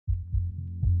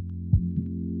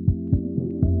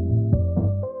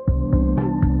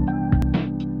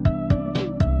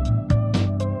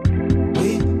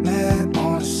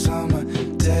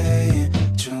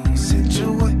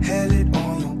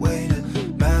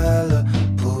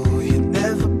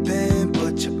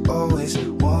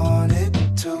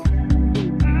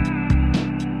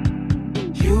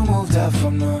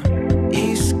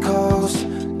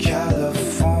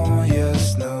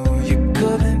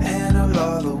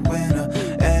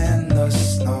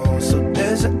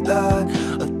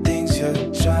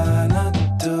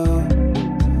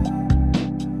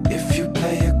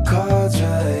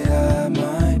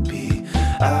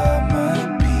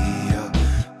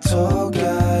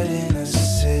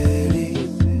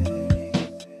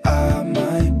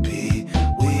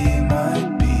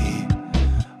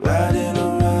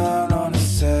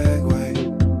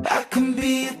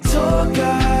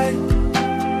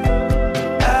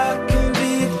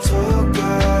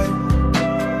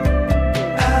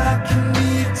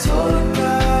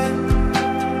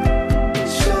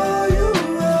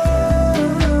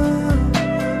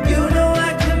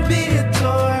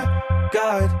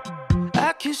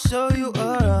show you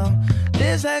around.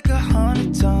 There's like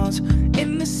 100 towns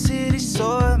in the city,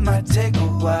 so it might take a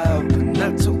while, but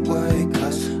not to worry,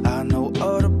 cause I know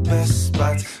all the best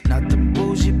spots. Not the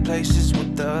bougie places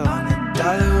with the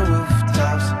 $100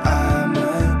 rooftops. I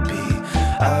might be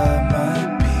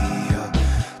a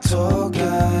tour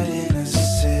guide in a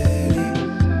city.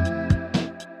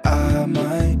 I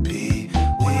might be,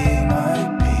 we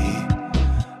might be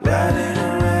riding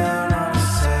around on a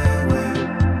Segway.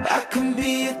 I can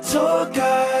be a tour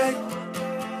guide.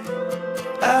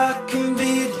 I can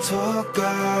be a tour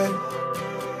guide.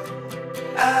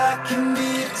 I can be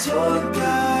a tour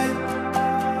guide.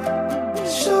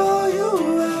 Show you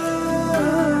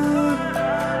around.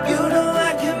 You know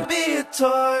I can be a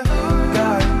tour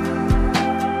guide.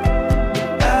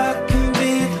 I can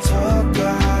be a tour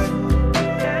guide.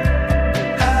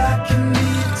 I can be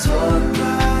a tour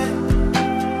guide.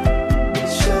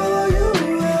 Show you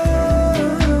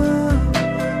around.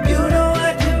 You know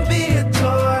I can be a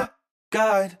tour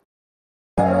guide.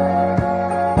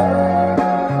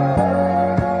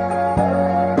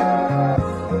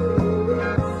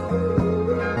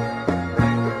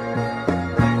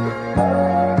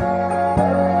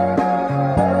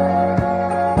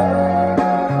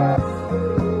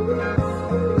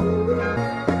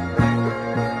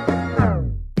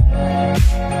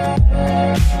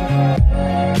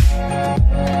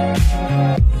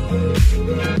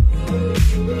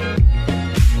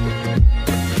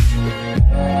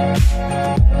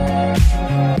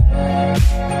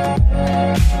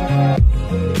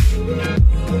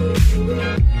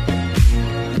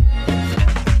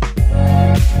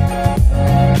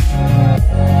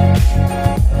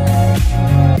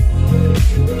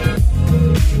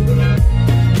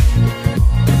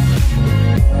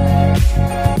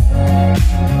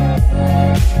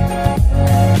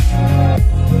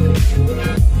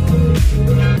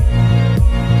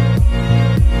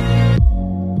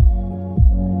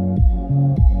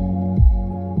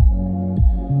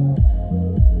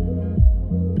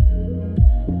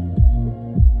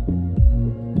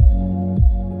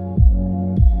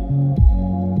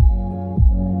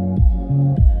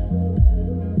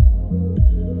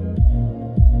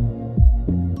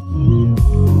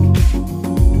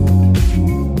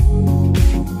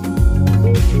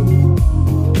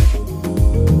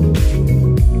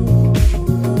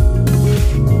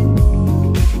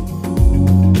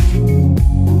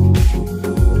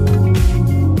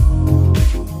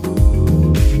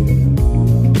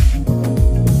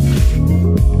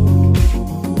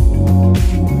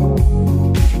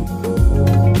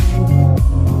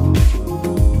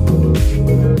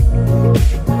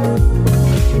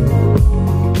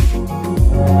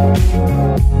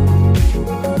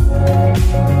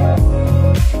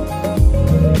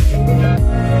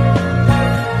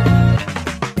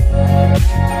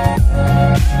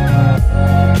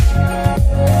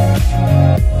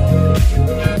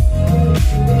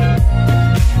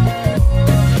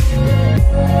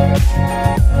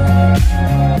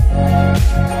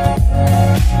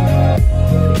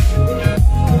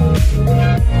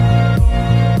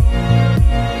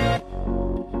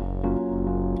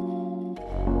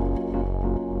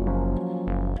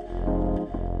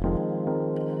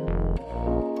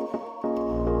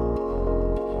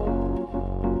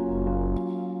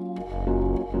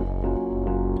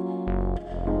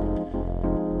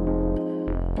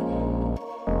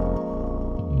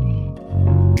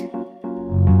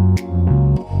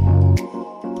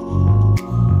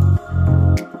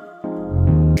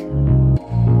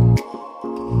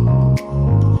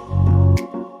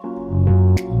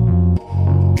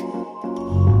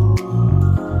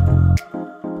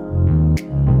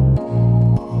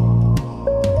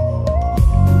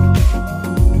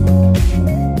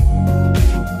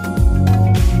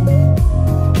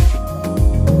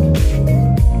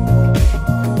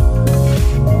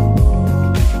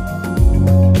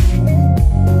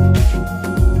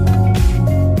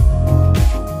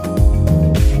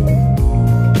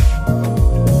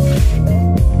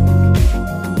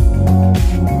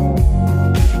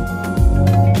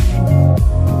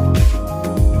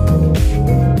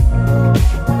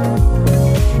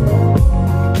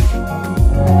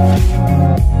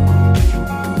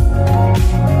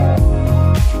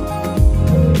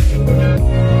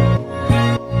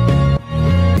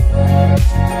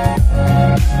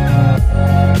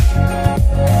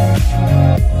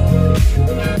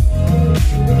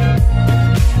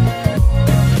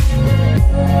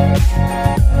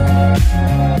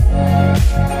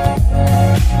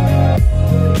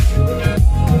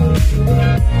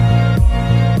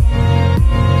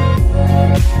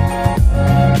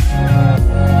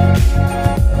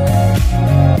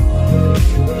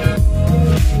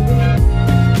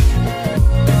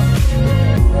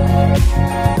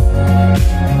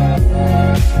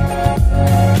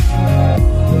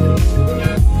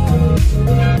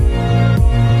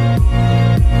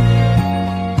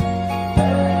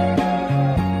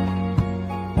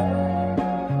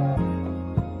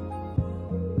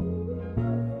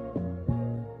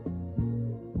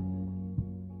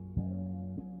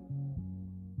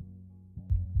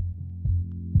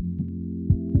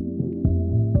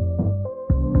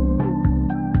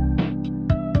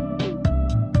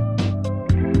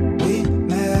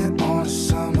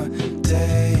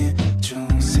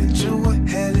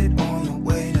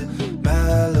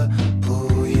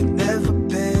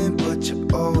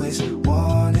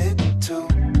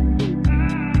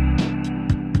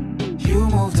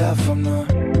 from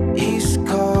the East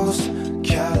Coast,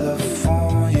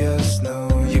 California's new.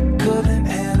 You couldn't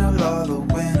handle all the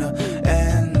winter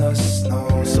and the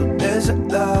snow, so there's a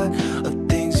lot of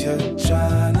things you're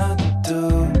trying to do.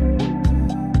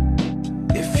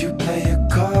 If you play your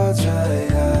cards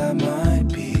right, I might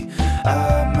be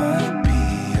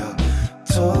your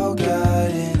tour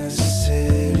guide in a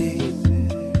city.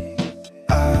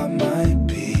 I might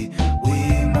be,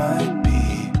 we might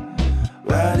be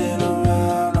riding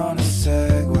around on a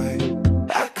Segway.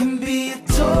 I can be a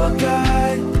tour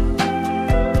guide.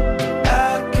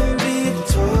 I can be a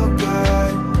tour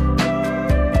guide.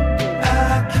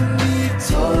 I can be a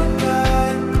tour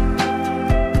guide.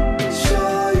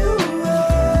 Show you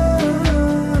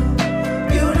around.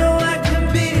 You know I can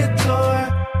be a tour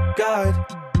guide.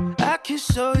 I can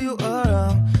show you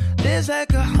around. There's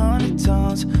like 100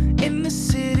 towns in the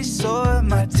city, so it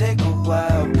might take a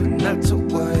while, but not to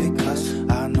worry, 'cause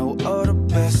I know all the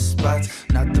best spots,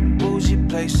 not the bougie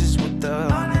places with the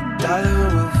 $100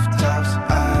 rooftops.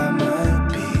 I might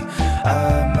be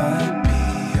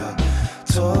your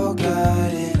tour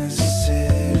guide in a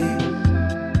city.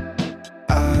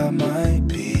 I might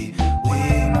be, we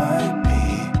might be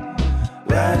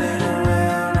riding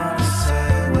around on a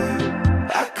Segway.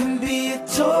 I can be a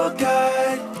tour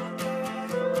guide.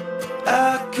 I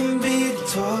can be a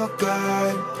tour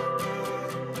guide.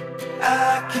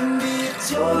 I can be a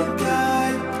tour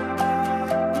guide.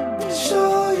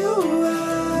 Show you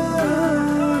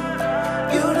around.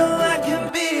 You know I can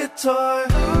be a tour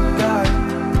guide.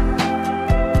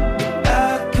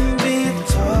 I can be a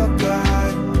tour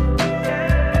guide.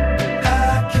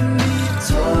 I can be a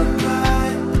tour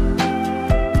guide.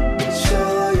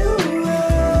 Show you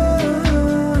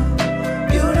around.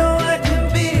 You know I can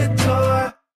be a tour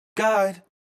guide.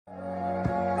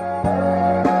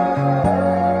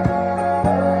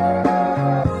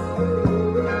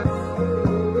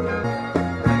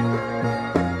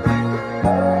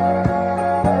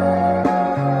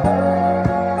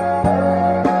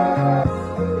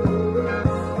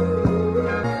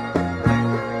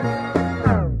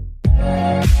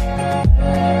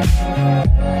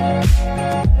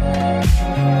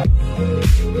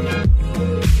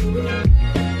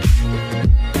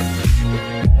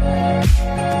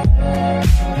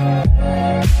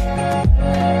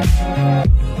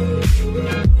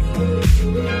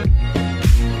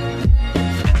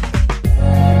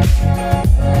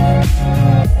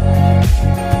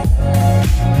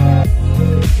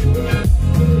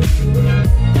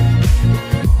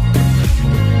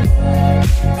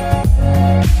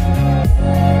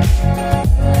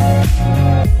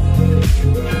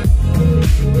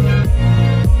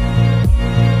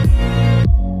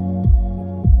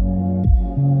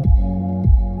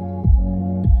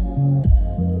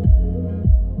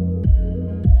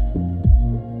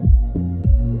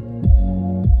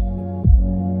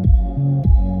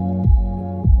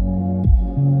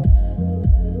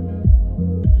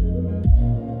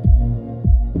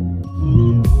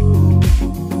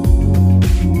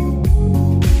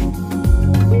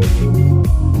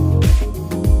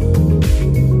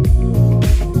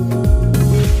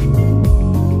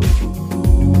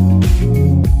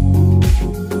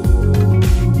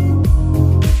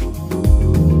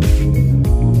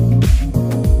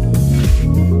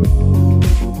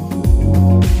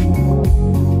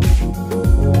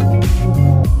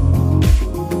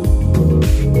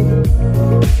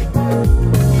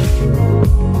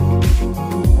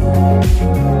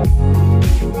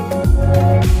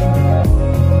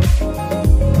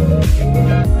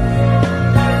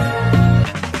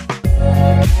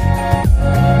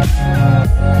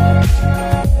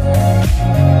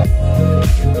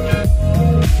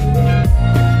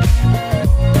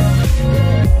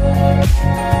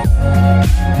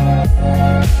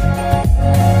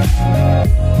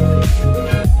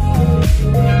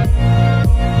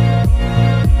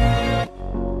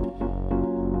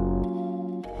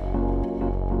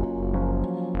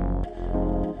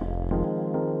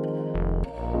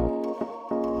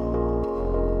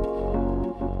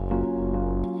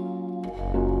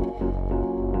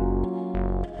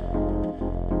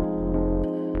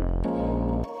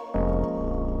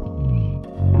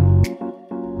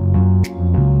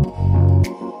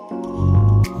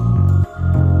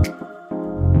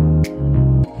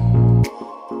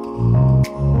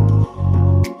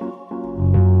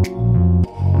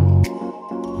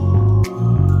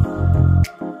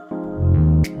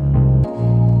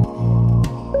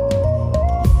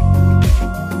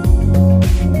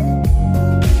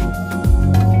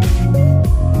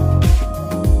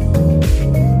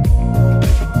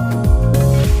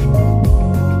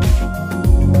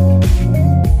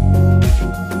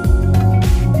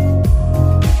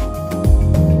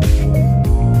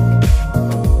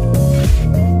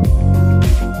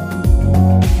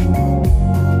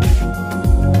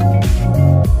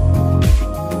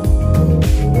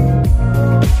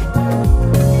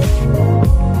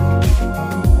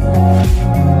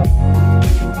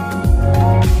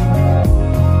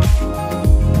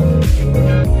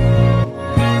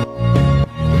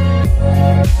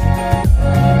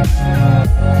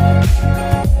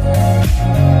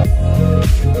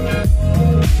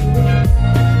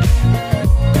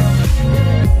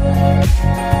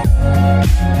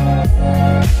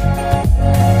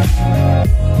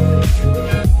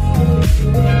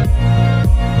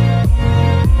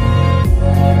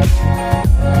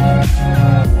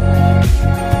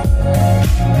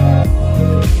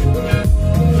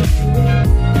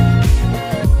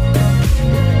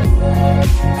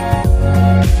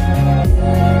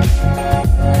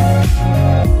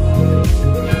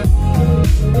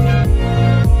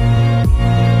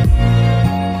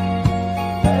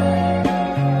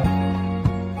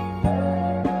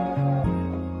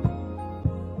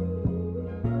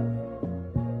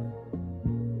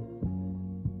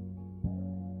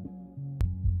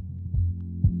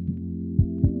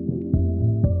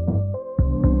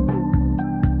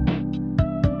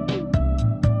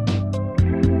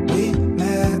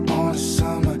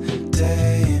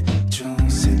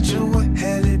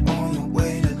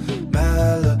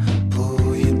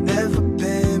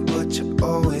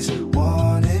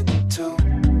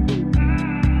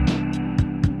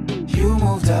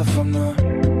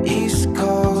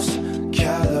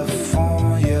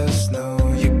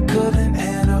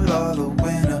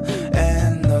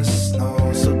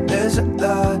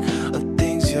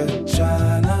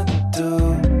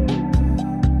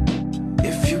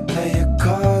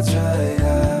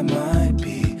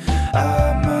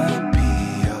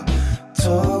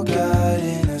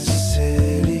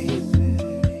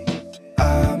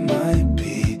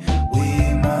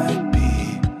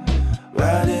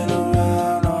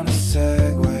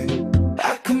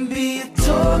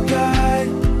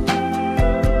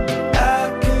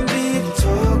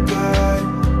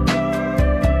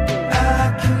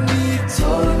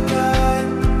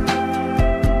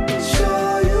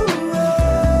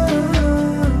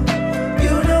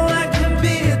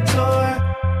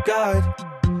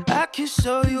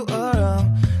 show you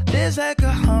around. There's like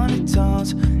 100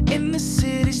 towns in the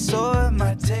city, so it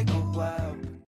might take a while.